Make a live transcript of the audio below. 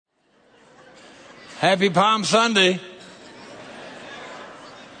Happy Palm Sunday.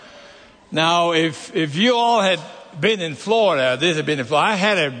 Now, if you all had been in Florida, I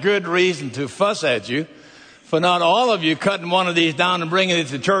had a good reason to fuss at you for not all of you cutting one of these down and bringing it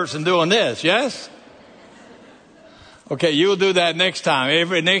to church and doing this, yes? Okay, you'll do that next time.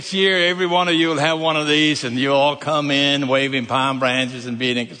 Next year, every one of you will have one of these, and you'll all come in waving palm branches and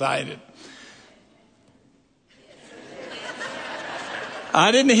being excited.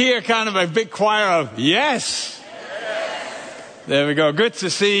 I didn't hear kind of a big choir of yes. There we go. Good to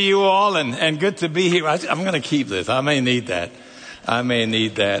see you all and good to be here. I'm going to keep this. I may need that.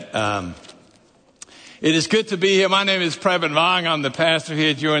 It is good to be here. My name is Preben Vang. I'm the pastor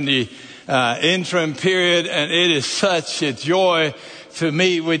here during the interim period, and it is such a joy to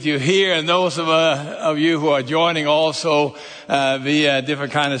meet with you here, and those of you who are joining also via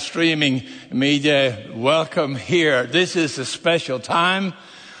different kind of streaming media, welcome here. This is a special time.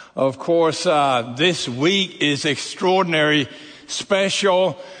 Of course, this week is extraordinary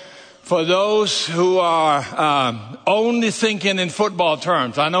special for those who are only thinking in football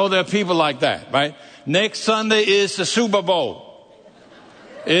terms. I know there are people like that, right? Next Sunday is the Super Bowl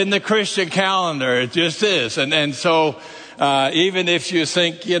in the Christian calendar. It just is. And so even if you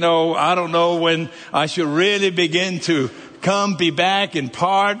think, I don't know when I should really begin to be back in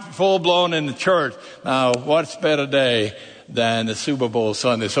part, full-blown in the church. Now, what's better day than the Super Bowl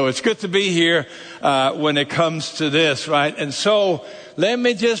Sunday? So it's good to be here when it comes to this, right? And so let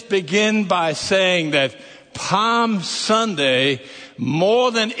me just begin by saying that Palm Sunday, more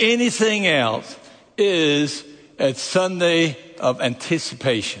than anything else, is a Sunday of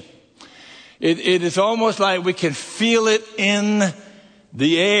anticipation. It is almost like we can feel it in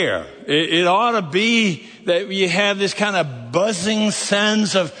the air. It ought to be that you have this kind of buzzing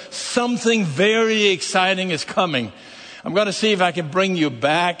sense of something very exciting is coming. I'm going to see if I can bring you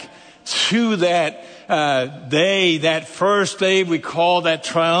back to that day, that first day we call that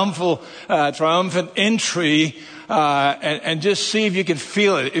triumphant entry, and just see if you can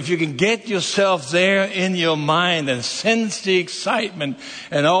feel it. If you can get yourself there in your mind and sense the excitement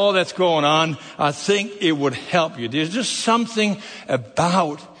and all that's going on, I think it would help you. There's just something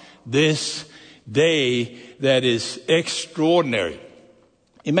about this day that is extraordinary.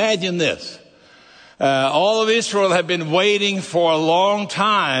 Imagine this. All of Israel had been waiting for a long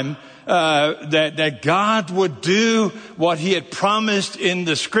time that God would do what he had promised in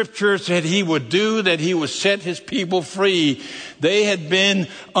the scriptures that he would do, that he would set his people free. They had been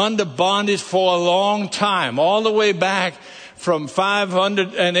under bondage for a long time, all the way back from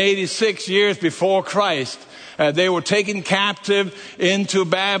 586 years before Christ. They were taken captive into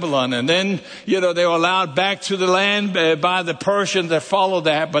Babylon, and then, they were allowed back to the land by the Persians that followed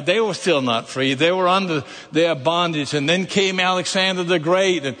that, but they were still not free. They were under their bondage. And then came Alexander the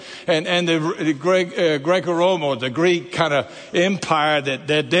Great and the Greco-Roman, the Greek kind of empire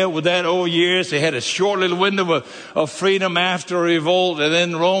that dealt with that over years. They had a short little window of freedom after a revolt, and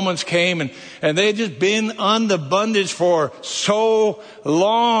then Romans came, and they had just been under bondage for so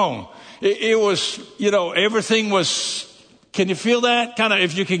long. It was, everything was, can you feel that? Kind of,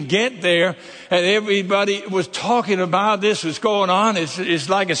 if you can get there, and everybody was talking about this, what's going on. It's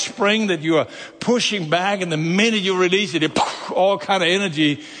like a spring that you are pushing back, and the minute you release it, all kind of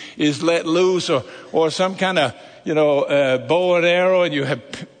energy is let loose, or some kind of, bow and arrow, and you have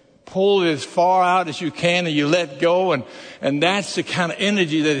pulled it as far out as you can, and you let go, and that's the kind of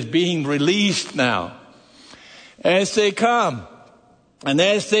energy that is being released now. As they come, and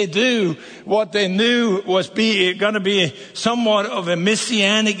as they do, what they knew was going to be somewhat of a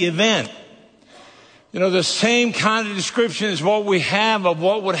messianic event. The same kind of description is what we have of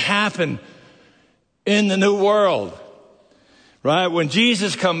what would happen in the new world. Right? When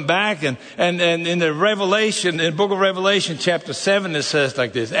Jesus come back and in the Revelation, in the book of Revelation, chapter 7, it says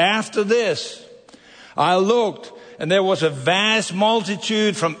like this: after this, I looked, and there was a vast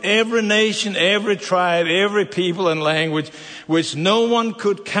multitude from every nation, every tribe, every people and language, which no one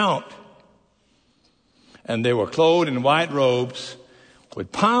could count. And they were clothed in white robes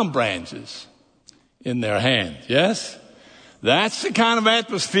with palm branches in their hands. Yes? That's the kind of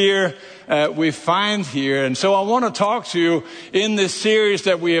atmosphere we find here. And so I want to talk to you in this series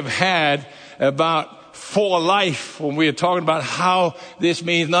that we have had about for life, when we are talking about how this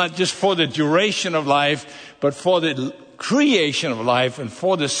means not just for the duration of life, but for the creation of life and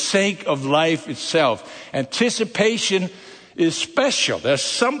for the sake of life itself. Anticipation is special. There's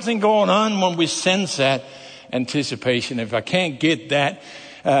something going on when we sense that anticipation. If I can't get that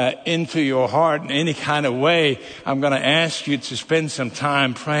into your heart in any kind of way, I'm going to ask you to spend some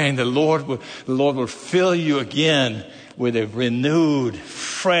time praying the Lord will fill you again with a renewed,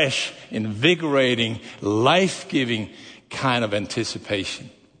 fresh, invigorating, life-giving kind of anticipation.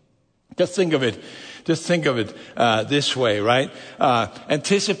 Just think of it this way, right?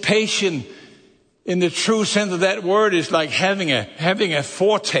 Anticipation in the true sense of that word is like having a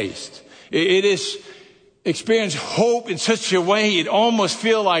foretaste. It is experience hope in such a way it almost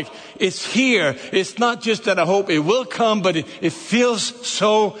feels like it's here. It's not just that I hope it will come, but it feels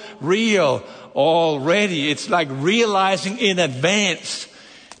so real already. It's like realizing in advance,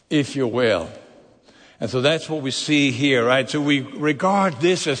 if you will. And so that's what we see here, right? So we regard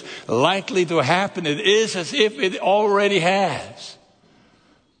this as likely to happen. It is as if it already has.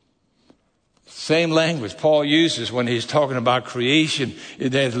 Same language Paul uses when he's talking about creation.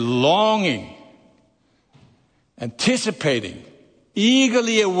 It is longing, anticipating,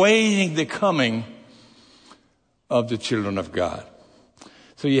 eagerly awaiting the coming of the children of God.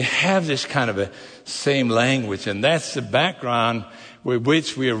 So you have this kind of a same language, and that's the background with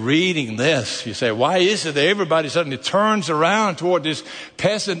which we are reading this. You say, why is it that everybody suddenly turns around toward this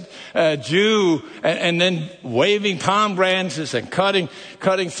peasant Jew and then waving palm branches and cutting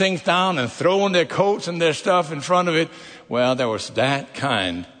things down and throwing their coats and their stuff in front of it? Well, there was that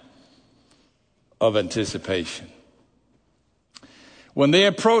kind of anticipation. When they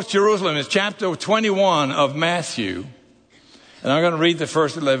approached Jerusalem, it's chapter 21 of Matthew, and I'm going to read the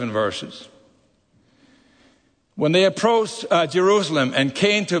first 11 verses. When they approached Jerusalem and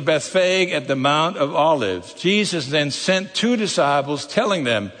came to Bethphage at the Mount of Olives, Jesus then sent 2 disciples, telling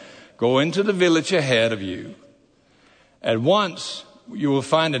them, "Go into the village ahead of you. At once you will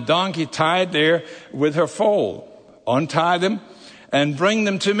find a donkey tied there with her foal. Untie them and bring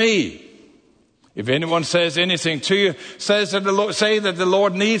them to me. If anyone says anything to you, say that the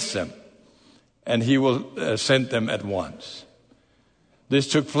Lord needs them, and he will send them at once." This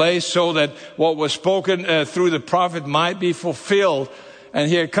took place so that what was spoken through the prophet might be fulfilled. And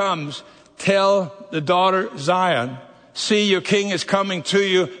here it comes. "Tell the daughter Zion, see, your king is coming to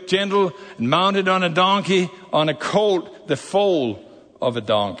you, gentle and mounted on a donkey, on a colt, the foal of a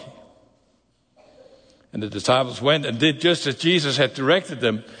donkey." And the disciples went and did just as Jesus had directed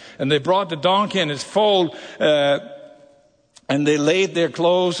them. And they brought the donkey and its foal, and they laid their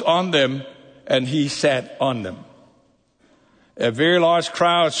clothes on them, and he sat on them. A very large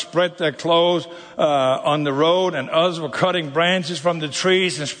crowd spread their clothes on the road, and others were cutting branches from the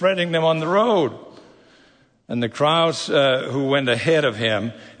trees and spreading them on the road. And the crowds who went ahead of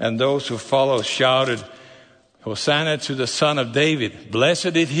him and those who followed shouted, "Hosanna to the Son of David.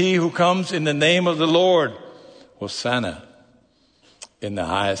 Blessed is he who comes in the name of the Lord. Hosanna in the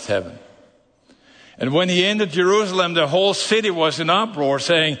highest heaven." And when he entered Jerusalem, the whole city was in uproar,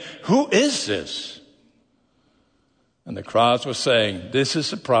 saying, "Who is this?" And the crowds were saying, "This is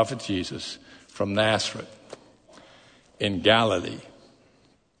the prophet Jesus from Nazareth in Galilee."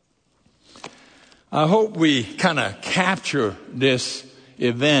 I hope we kind of capture this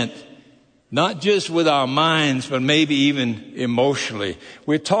event, not just with our minds, but maybe even emotionally.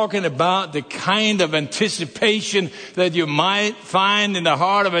 We're talking about the kind of anticipation that you might find in the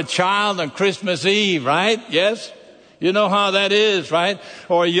heart of a child on Christmas Eve, right? Yes? You know how that is, right?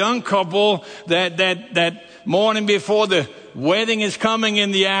 Or a young couple that morning before the wedding is coming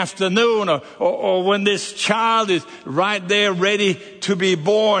in the afternoon, or when this child is right there ready to be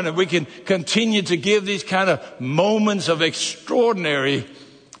born, and we can continue to give these kind of moments of extraordinary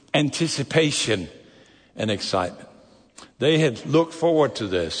anticipation and excitement. They had looked forward to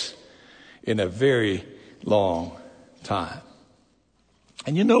this in a very long time.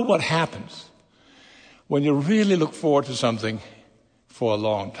 And you know what happens when you really look forward to something for a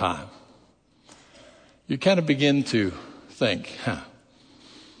long time? You kind of begin to think,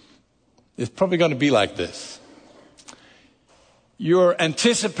 it's probably going to be like this. Your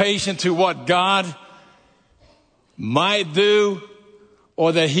anticipation to what God might do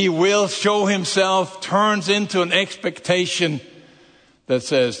or that he will show himself turns into an expectation that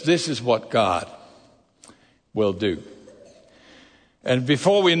says, this is what God will do. And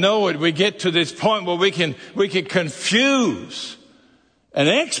before we know it, we get to this point where we can confuse an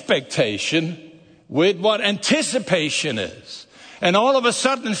expectation with what anticipation is. And all of a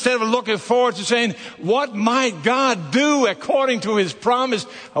sudden, instead of looking forward to saying, what might God do according to his promise?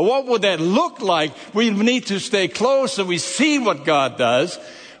 Or what would that look like? We need to stay close so we see what God does.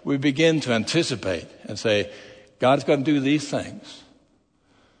 We begin to anticipate and say, God's going to do these things.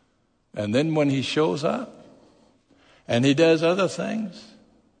 And then when he shows up and he does other things,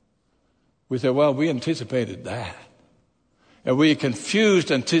 we say, well, we anticipated that. And we confused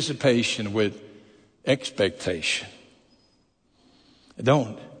anticipation with expectation.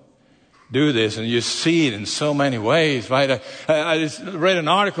 Don't do this, and you see it in so many ways, right? I just read an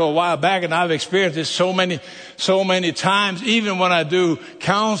article a while back, and I've experienced this so many times, even when I do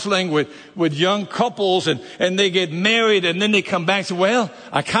counseling with young couples, and they get married, and then they come back and say, well,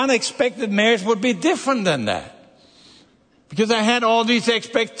 I kind of expected marriage would be different than that, because I had all these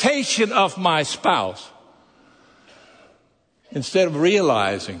expectations of my spouse. Instead of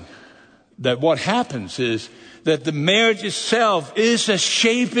realizing that what happens is that the marriage itself is a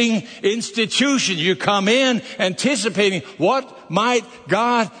shaping institution. You come in anticipating what might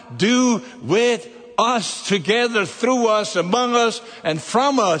God do with us, together, through us, among us, and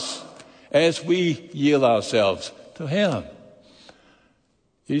from us as we yield ourselves to Him.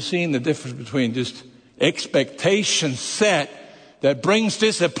 You've seen the difference between just expectation set that brings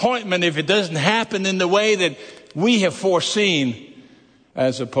disappointment if it doesn't happen in the way that we have foreseen,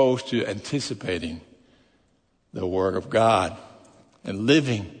 as opposed to anticipating the Word of God and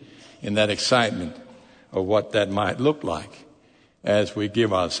living in that excitement of what that might look like as we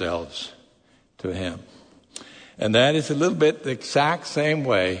give ourselves to Him. And that is a little bit the exact same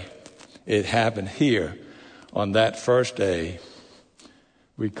way it happened here on that first day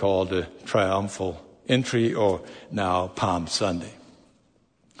we call the triumphal entry, or now Palm Sunday.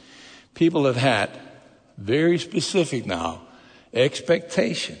 People have had very specific now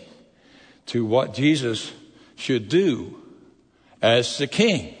expectation to what Jesus should do as the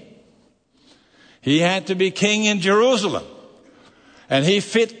king. He had to be king in Jerusalem, and he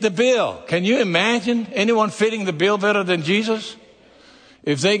fit the bill. Can you imagine anyone fitting the bill better than Jesus?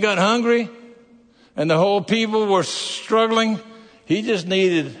 If they got hungry and the whole people were struggling, he just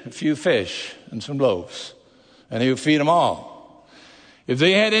needed a few fish and some loaves, and he would feed them all. If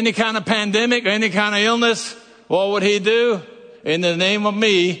they had any kind of pandemic or any kind of illness, what would he do? In the name of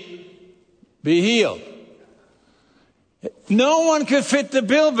me, be healed. No one could fit the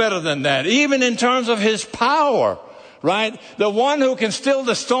bill better than that, even in terms of his power, right? The one who can still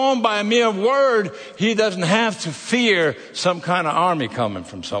the storm by a mere word, he doesn't have to fear some kind of army coming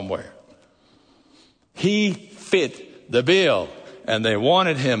from somewhere. He fit the bill, and they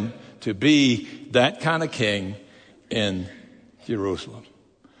wanted him to be that kind of king in Jerusalem.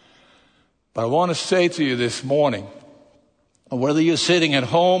 But I want to say to you this morning, whether you're sitting at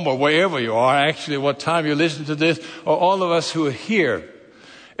home or wherever you are, actually what time you listen to this, or all of us who are here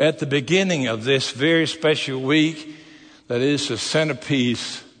at the beginning of this very special week that is the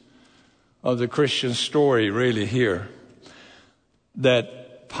centerpiece of the Christian story really here,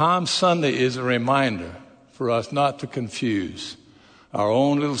 that Palm Sunday is a reminder for us not to confuse our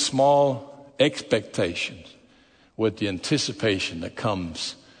own little small expectations with the anticipation that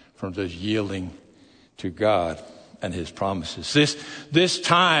comes from just yielding to God and His promises. This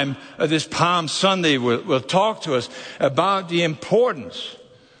time, this Palm Sunday will talk to us about the importance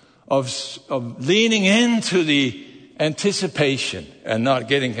of leaning into the anticipation and not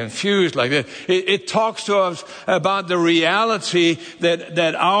getting confused like that. It talks to us about the reality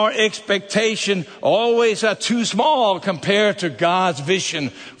that our expectation always are too small compared to God's vision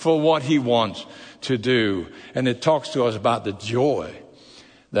for what He wants to do. And it talks to us about the joy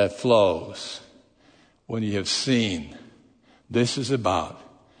that flows when you have seen. This is about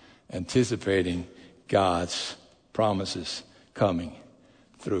anticipating God's promises coming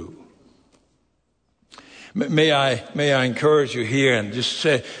through. May I encourage you here and just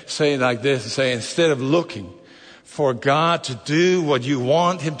say it like this, and say, instead of looking for God to do what you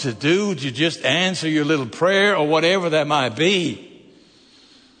want Him to do, you just answer your little prayer or whatever that might be.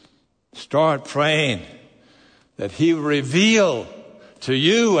 Start praying that He will reveal to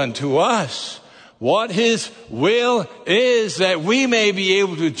you and to us what His will is, that we may be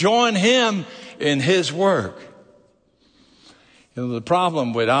able to join Him in His work. You know, the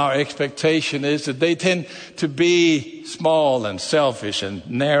problem with our expectation is that they tend to be small and selfish and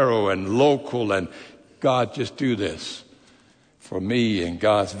narrow and local, and God, just do this for me, and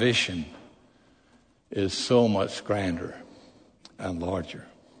God's vision is so much grander and larger.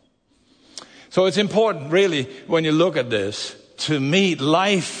 So it's important, really, when you look at this, to meet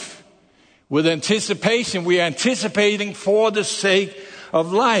life with anticipation. We are anticipating for the sake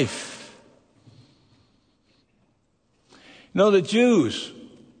of life. You know, the Jews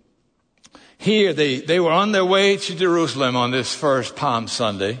here, they were on their way to Jerusalem on this first Palm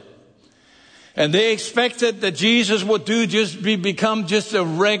Sunday. And they expected that Jesus would become just a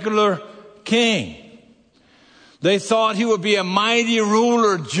regular king. They thought He would be a mighty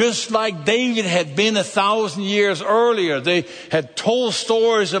ruler, just like David had been 1,000 years earlier. They had told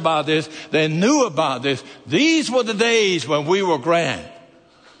stories about this. They knew about this. These were the days when we were grand.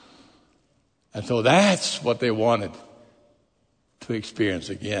 And so that's what they wanted to experience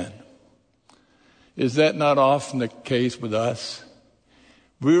again. Is that not often the case with us?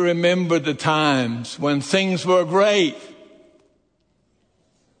 We remember the times when things were great.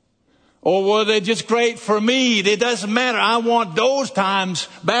 Or were they just great for me? It doesn't matter. I want those times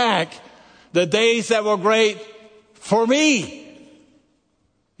back. The days that were great for me.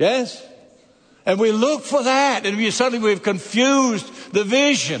 Yes? And we look for that. And we've confused the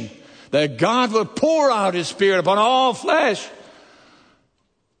vision that God will pour out His Spirit upon all flesh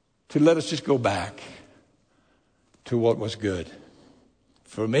to let us just go back to what was good.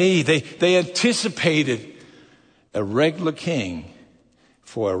 For me, they anticipated a regular king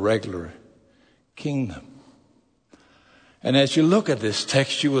for a regular kingdom. And as you look at this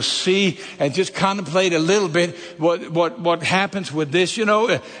text, you will see and just contemplate a little bit what happens with this. You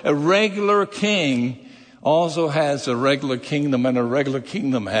know, a regular king also has a regular kingdom, and a regular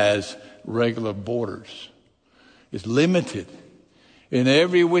kingdom has regular borders. It's limited in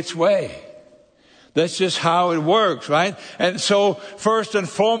every which way. That's just how it works, right? And so, first and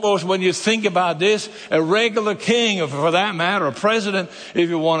foremost, when you think about this, a regular king, or for that matter, a president, if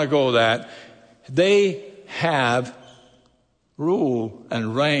you want to go that, they have rule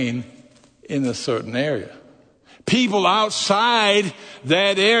and reign in a certain area. People outside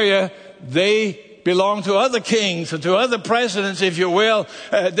that area, they belong to other kings or to other presidents, if you will.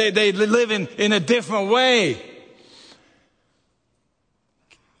 They live in a different way.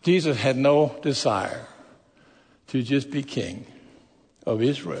 Jesus had no desire to just be king of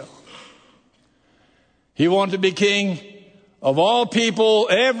Israel. He wanted to be king of all people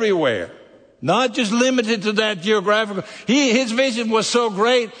everywhere, not just limited to that geographical. His vision was so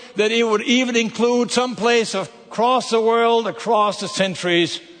great that it would even include some place across the world, across the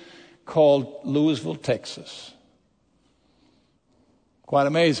centuries, called Louisville, Texas. Quite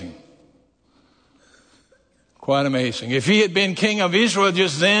amazing. Quite amazing. If he had been king of Israel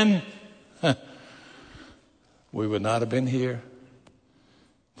just then, we would not have been here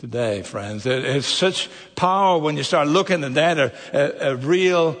today, friends. There's such power when you start looking at that. A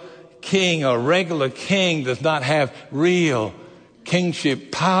real king, a regular king, does not have real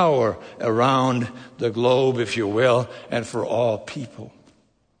kingship power around the globe, if you will, and for all people.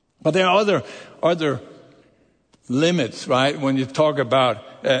 But there are other limits, right? When you talk about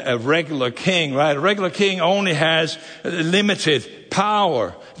a regular king, right? A regular king only has limited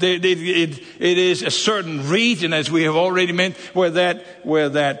power. It is a certain region, as we have already mentioned, where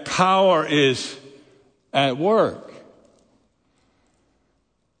that power is at work.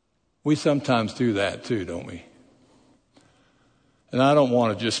 We sometimes do that too, don't we? And I don't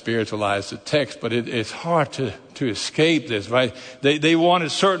want to just spiritualize the text, but it's hard to escape this, right? They wanted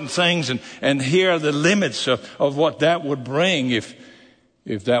certain things, and here are the limits of what that would bring if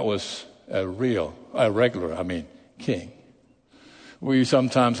that was a regular king. We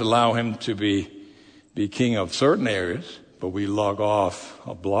sometimes allow him to be king of certain areas, but we blog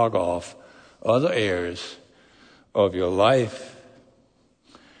off other areas of your life.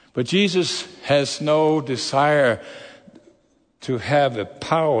 But Jesus has no desire to have a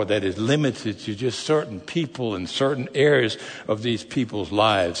power that is limited to just certain people and certain areas of these people's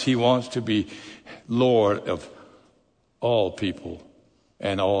lives. He wants to be Lord of all people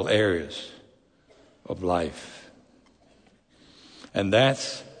and all areas of life. And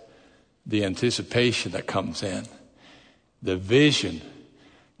that's the anticipation that comes in. The vision.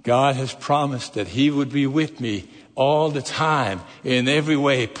 God has promised that He would be with me all the time, in every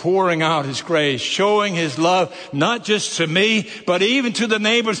way, pouring out His grace, showing His love, not just to me, but even to the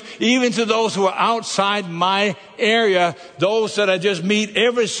neighbors, even to those who are outside my area, those that I just meet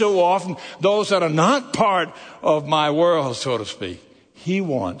every so often, those that are not part of my world, so to speak. He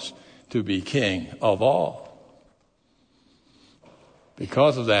wants to be king of all.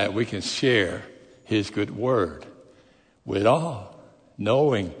 Because of that, we can share His good word with all,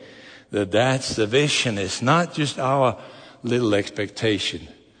 knowing that that's the vision. It's not just our little expectation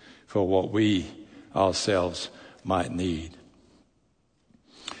for what we ourselves might need.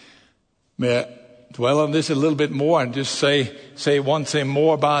 May I dwell on this a little bit more and just say one thing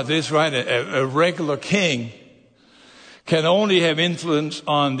more about this, right? A regular king can only have influence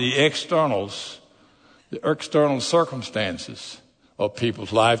on the external circumstances of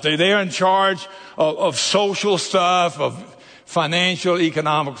people's lives. They are in charge of social stuff, of financial,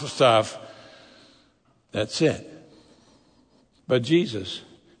 economical stuff. That's it. But Jesus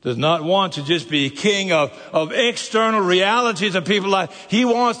does not want to just be king of external realities of people's life. He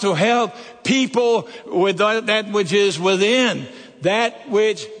wants to help people with that which is within, that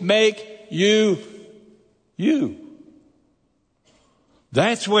which make you, you.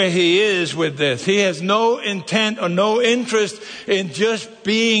 That's where he is with this. He has no intent or no interest in just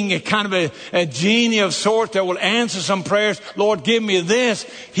being a kind of a genie of sorts that will answer some prayers. Lord, give me this.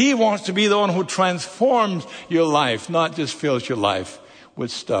 He wants to be the one who transforms your life, not just fills your life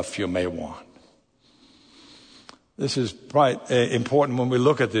with stuff you may want. This is quite important when we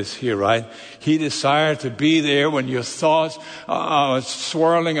look at this here, right? He desired to be there when your thoughts are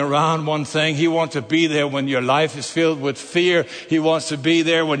swirling around one thing. He wants to be there when your life is filled with fear. He wants to be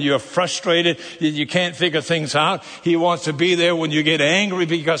there when you're frustrated, you can't figure things out. He wants to be there when you get angry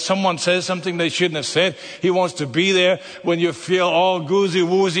because someone says something they shouldn't have said. He wants to be there when you feel all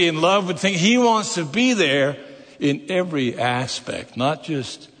goozy-woozy in love with things. He wants to be there in every aspect, not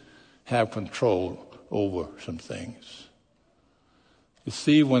just have control over some things. You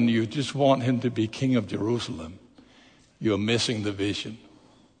see, when you just want him to be king of Jerusalem, you're missing the vision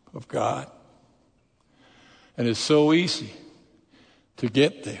of God. And it's so easy to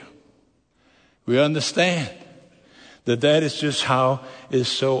get there. We understand that is just how it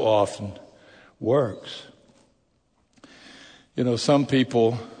so often works. You know, some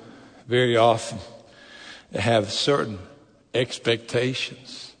people very often have certain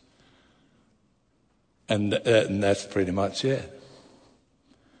expectations. And that's pretty much it.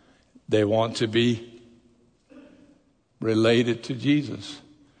 They want to be related to Jesus,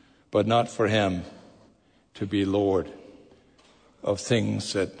 but not for him to be Lord of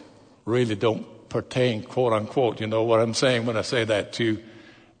things that really don't pertain, quote unquote, you know what I'm saying when I say that, to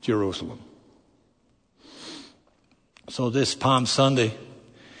Jerusalem. So this Palm Sunday,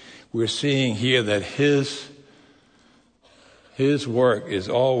 we're seeing here that his work is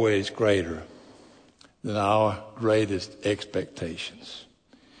always greater than our greatest expectations.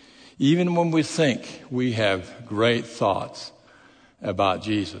 Even when we think we have great thoughts about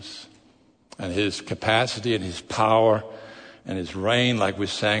Jesus and his capacity and his power and his reign, like we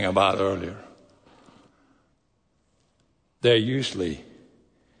sang about earlier, they're usually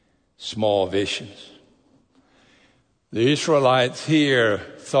small visions. The Israelites here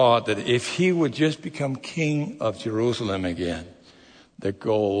thought that if he would just become king of Jerusalem again, the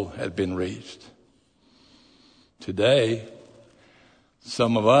goal had been reached. Today,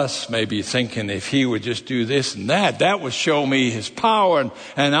 some of us may be thinking if he would just do this and that would show me his power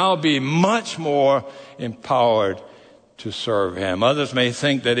and I'll be much more empowered to serve him. Others may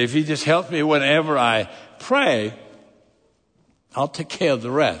think that if he just helps me whenever I pray, I'll take care of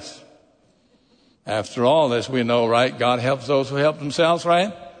the rest. After all, as we know, right, God helps those who help themselves,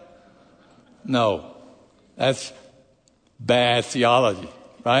 right? No, that's bad theology,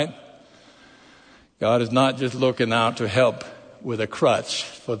 right? God is not just looking out to help with a crutch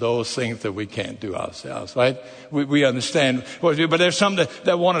for those things that we can't do ourselves, right? We understand. But there's some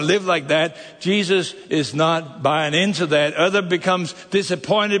that want to live like that. Jesus is not buying into that. Other becomes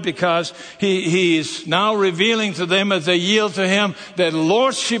disappointed because he is now revealing to them as they yield to him that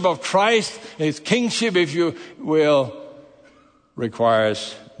lordship of Christ, his kingship, if you will,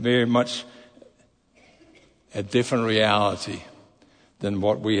 requires very much a different reality than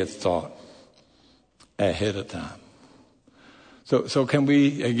what we had thought ahead of time. So can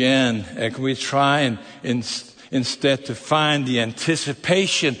we try and instead to find the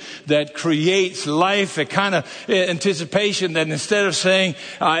anticipation that creates life, a kind of anticipation that instead of saying,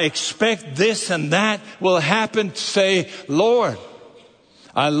 I expect this and that will happen, to say, Lord,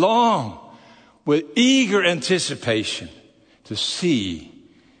 I long with eager anticipation to see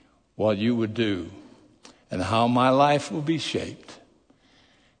what you would do and how my life will be shaped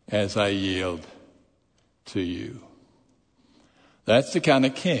as I yield to you. That's the kind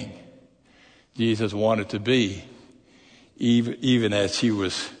of king Jesus wanted to be, even as he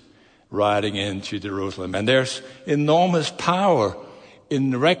was riding into Jerusalem. And there's enormous power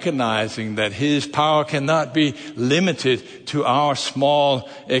in recognizing that his power cannot be limited to our small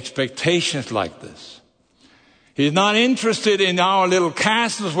expectations like this. He's not interested in our little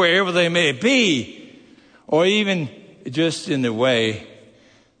castles wherever they may be, or even just in the way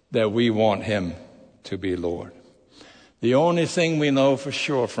that we want him to be Lord. The only thing we know for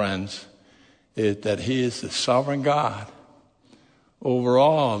sure, friends, is that he is the sovereign God over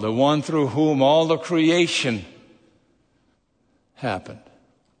all, the one through whom all the creation happened,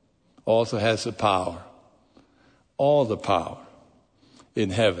 also has the power, all the power in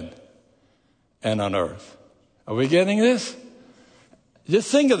heaven and on earth. Are we getting this?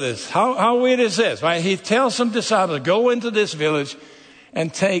 Just think of this. How weird is this, right? He tells some disciples, go into this village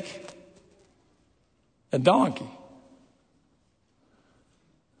and take a donkey.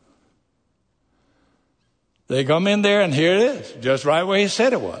 They come in there and here it is, just right where he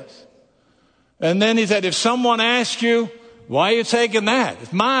said it was. And then he said, if someone asks you, why are you taking that?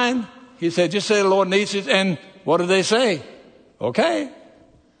 It's mine. He said, just say the Lord needs it. And what did they say? Okay.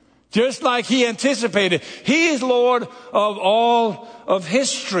 Just like he anticipated. He is Lord of all of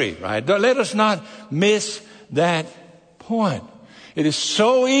history, right? Let us not miss that point. It is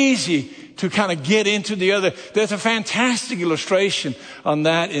so easy to kind of get into the other. There's a fantastic illustration on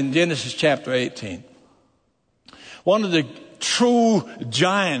that in Genesis chapter 18. One of the true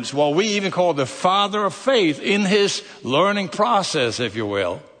giants, what we even call the father of faith, in his learning process, if you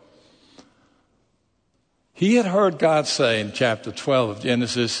will. He had heard God say in chapter 12 of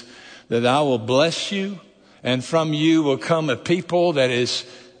Genesis that I will bless you, and from you will come a people that is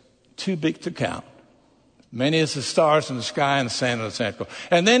too big to count. Many as the stars in the sky and the sand of the sand.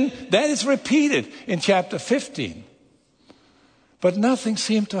 And then that is repeated in chapter 15. But nothing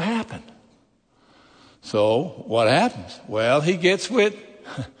seemed to happen. So what happens? Well, he gets with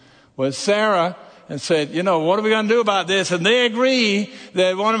Sarah and said, what are we going to do about this? And they agree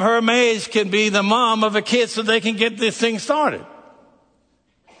that one of her maids can be the mom of a kid so they can get this thing started.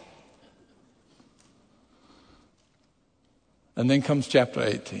 And then comes chapter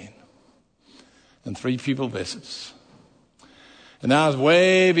 18. And 3 people visits. And now it's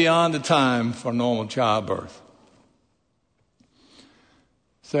way beyond the time for normal childbirth.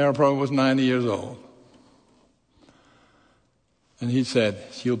 Sarah probably was 90 years old. And he said,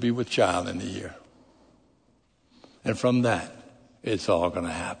 she'll be with child in a year. And from that, it's all going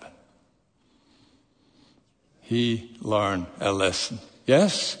to happen. He learned a lesson.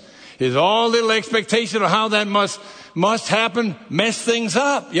 Yes? His all little expectation of how that must happen messed things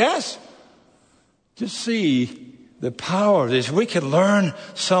up. Yes? Just see the power of this. We can learn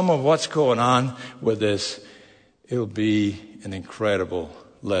some of what's going on with this. It'll be an incredible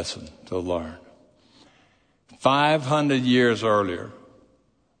lesson to learn. 500 years earlier,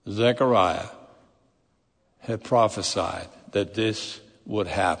 Zechariah had prophesied that this would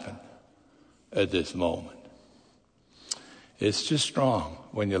happen at this moment. It's just strong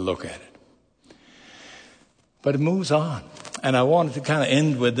when you look at it. But it moves on. And I wanted to kind of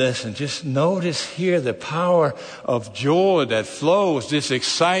end with this and just notice here the power of joy that flows, this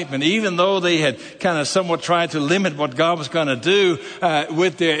excitement, even though they had kind of somewhat tried to limit what God was going to do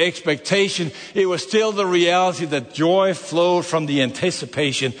with their expectation, it was still the reality that joy flowed from the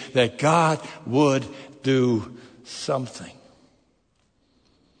anticipation that God would do something.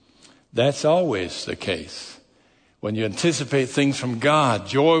 That's always the case. When you anticipate things from God,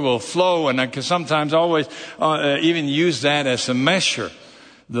 joy will flow, and I can sometimes always even use that as a measure.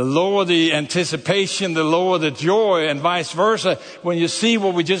 The lower the anticipation, the lower the joy, and vice versa. When you see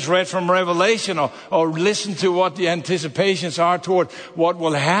what we just read from Revelation, or listen to what the anticipations are toward what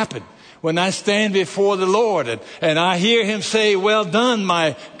will happen. When I stand before the Lord and I hear him say, well done,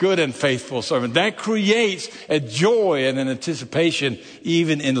 my good and faithful servant. That creates a joy and an anticipation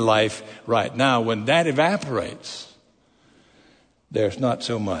even in life right now. When that evaporates, there's not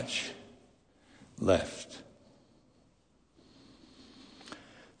so much left.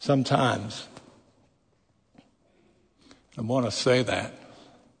 Sometimes I want to say that,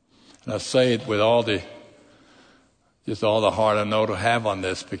 and I say it with all the heart I know to have on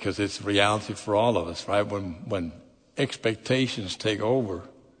this, because it's reality for all of us, right? When expectations take over,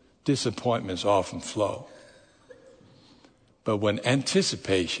 disappointments often flow. But when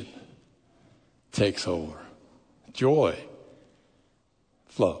anticipation takes over, joy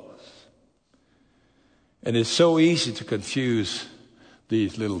flows. And it's so easy to confuse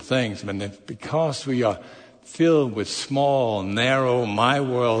these little things. I mean, because we are filled with small, narrow, my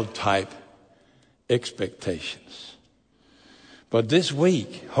world type expectations. But this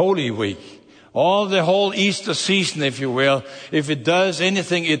week, Holy Week, the whole Easter season, if you will, if it does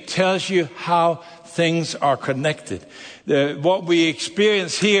anything, it tells you how things are connected. What we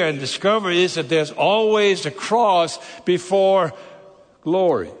experience here and discover is that there's always a cross before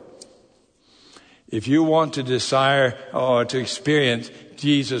glory. If you want to desire or to experience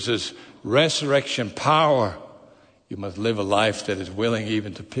Jesus' resurrection power, you must live a life that is willing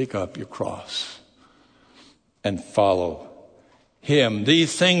even to pick up your cross and follow him.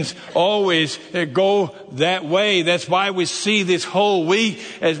 These things always go that way. That's why we see this whole week,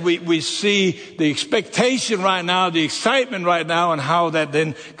 as we see the expectation right now, the excitement right now, and how that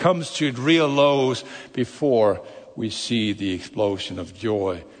then comes to real lows before we see the explosion of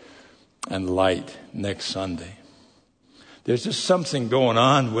joy and light next Sunday. There's just something going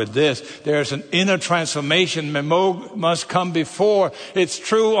on with this. There's an inner transformation that must come before. It's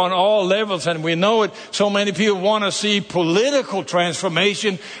true on all levels, and we know it. So many people want to see political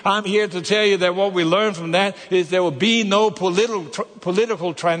transformation. I'm here to tell you that what we learn from that is there will be no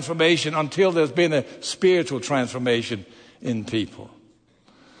political transformation until there's been a spiritual transformation in people.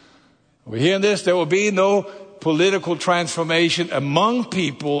 We hear this, there will be no political transformation among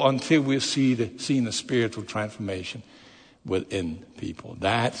people until we've seen a spiritual transformation within people.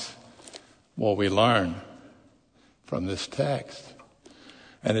 That's what we learn from this text.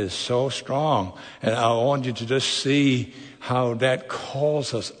 And it's so strong. And I want you to just see how that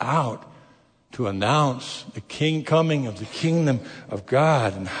calls us out to announce the coming of the kingdom of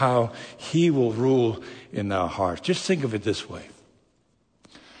God and how he will rule in our hearts. Just think of it this way.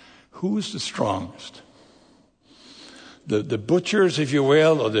 Who is the strongest? The butchers, if you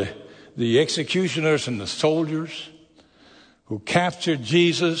will, or the executioners and the soldiers who captured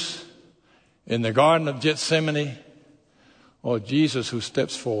Jesus in the Garden of Gethsemane, or Jesus who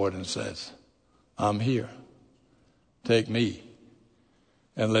steps forward and says, I'm here. Take me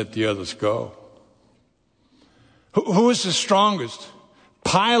and let the others go. Who is the strongest?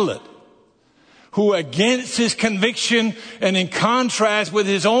 Pilate, who against his conviction and in contrast with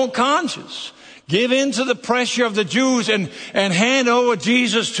his own conscience, give in to the pressure of the Jews and hand over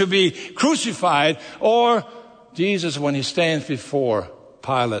Jesus to be crucified, or Jesus when he stands before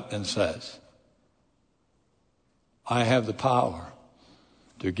Pilate and says, I have the power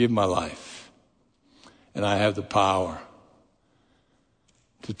to give my life, and I have the power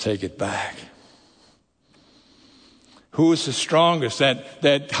to take it back. Who is the strongest?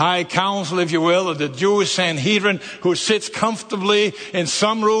 That high council, if you will, of the Jewish Sanhedrin, who sits comfortably in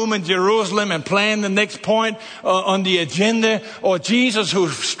some room in Jerusalem and plan the next point on the agenda, or Jesus who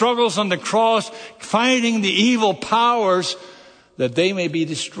struggles on the cross fighting the evil powers that they may be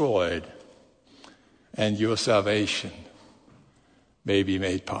destroyed and your salvation may be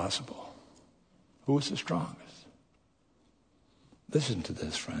made possible. Who is the strongest? Listen to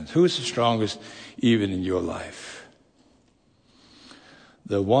this, friends. Who is the strongest even in your life?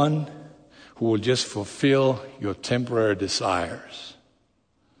 The one who will just fulfill your temporary desires,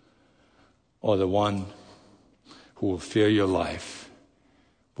 or the one who will fill your life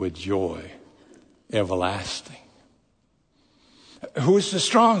with joy everlasting? Who is the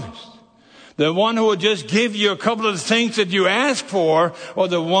strongest? The one who will just give you a couple of the things that you ask for, or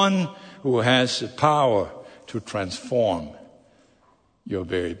the one who has the power to transform your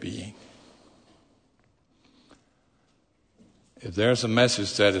very being? If there's a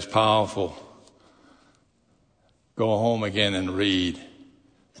message that is powerful, go home again and read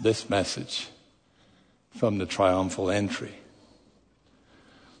this message from the triumphal entry.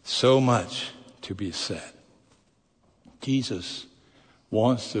 So much to be said. Jesus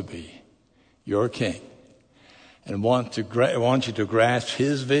wants to be your king and want you to grasp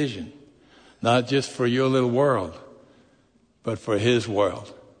his vision, not just for your little world, but for his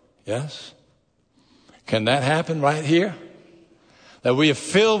world. Yes? Can that happen right here? That we are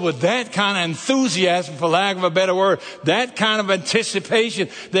filled with that kind of enthusiasm, for lack of a better word, that kind of anticipation,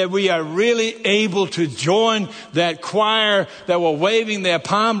 that we are really able to join that choir that were waving their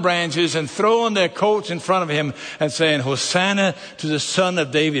palm branches and throwing their coats in front of him and saying, Hosanna to the Son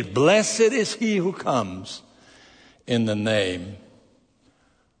of David. Blessed is he who comes in the name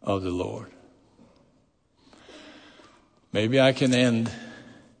of the Lord. Maybe I can end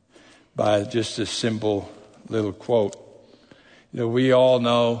by just a simple little quote. You know, we all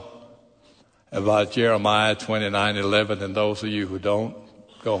know about Jeremiah 29:11, and those of you who don't,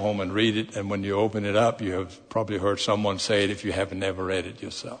 go home and read it. And when you open it up, you have probably heard someone say it if you haven't never read it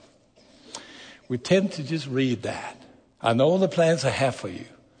yourself. We tend to just read that. I know the plans I have for you.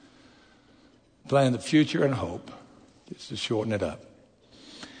 Plan the future and hope, just to shorten it up.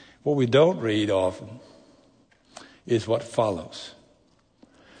 What we don't read often is what follows.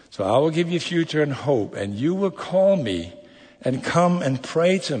 So I will give you future and hope, and you will call me and come and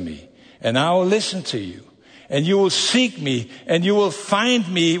pray to me, and I will listen to you. And you will seek me, and you will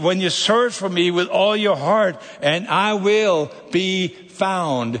find me when you search for me with all your heart, and I will be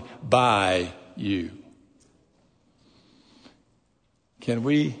found by you. Can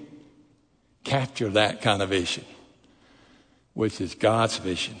we capture that kind of vision, which is God's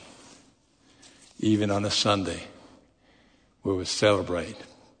vision, even on a Sunday where we celebrate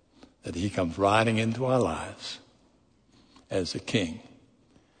that he comes riding into our lives as a king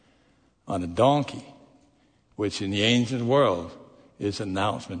on a donkey, which in the ancient world is an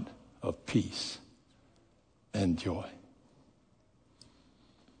announcement of peace and joy.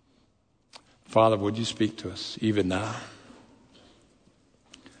 Father, would you speak to us even now?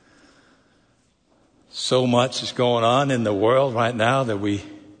 So much is going on in the world right now that we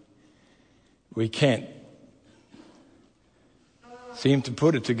can't seem to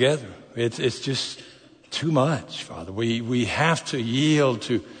put it together. It's just too much, Father. We have to yield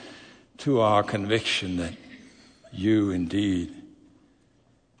to our conviction that you indeed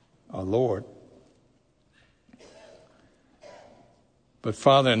are Lord. But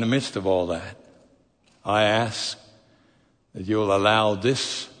Father, in the midst of all that, I ask that you'll allow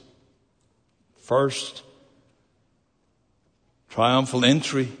this first triumphal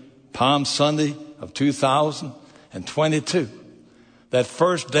entry, Palm Sunday of 2022, that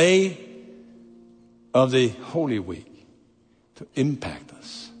first day of the Holy Week, to impact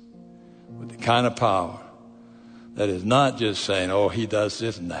us with the kind of power that is not just saying, oh, he does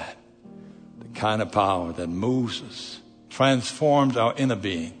this and that. The kind of power that moves us, transforms our inner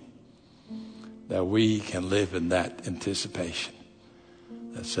being, that we can live in that anticipation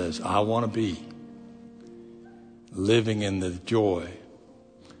that says, I want to be living in the joy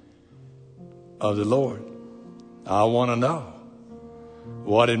of the Lord. I want to know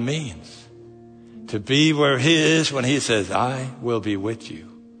what it means to be where he is when he says, I will be with you.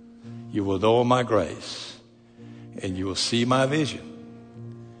 You will know my grace and you will see my vision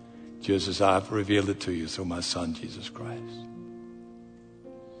just as I've revealed it to you through my Son, Jesus Christ.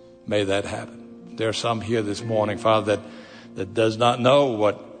 May that happen. There are some here this morning, Father, that does not know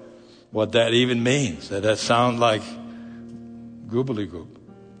what that even means. That sounds like goobly-goop.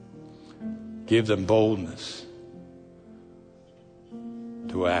 Give them boldness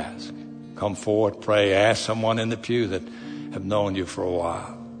to ask. Come forward, pray, ask someone in the pew that have known you for a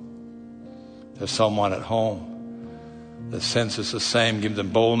while. There's someone at home that senses the same. Give them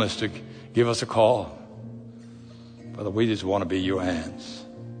boldness to give us a call. Father, we just want to be your hands.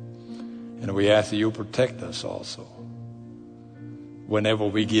 And we ask that you protect us also whenever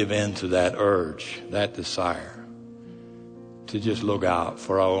we give in to that urge, that desire to just look out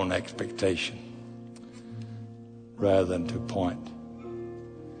for our own expectation rather than to point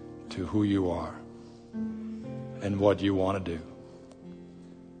to who you are and what you want to do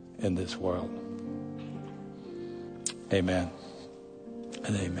in this world. Amen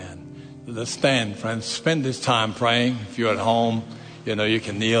and amen. Let's stand, friends. Spend this time praying. If you're at home, you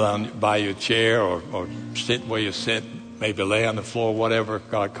can kneel by your chair or sit where you sit, maybe lay on the floor, whatever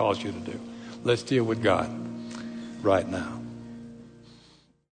God calls you to do. Let's deal with God right now.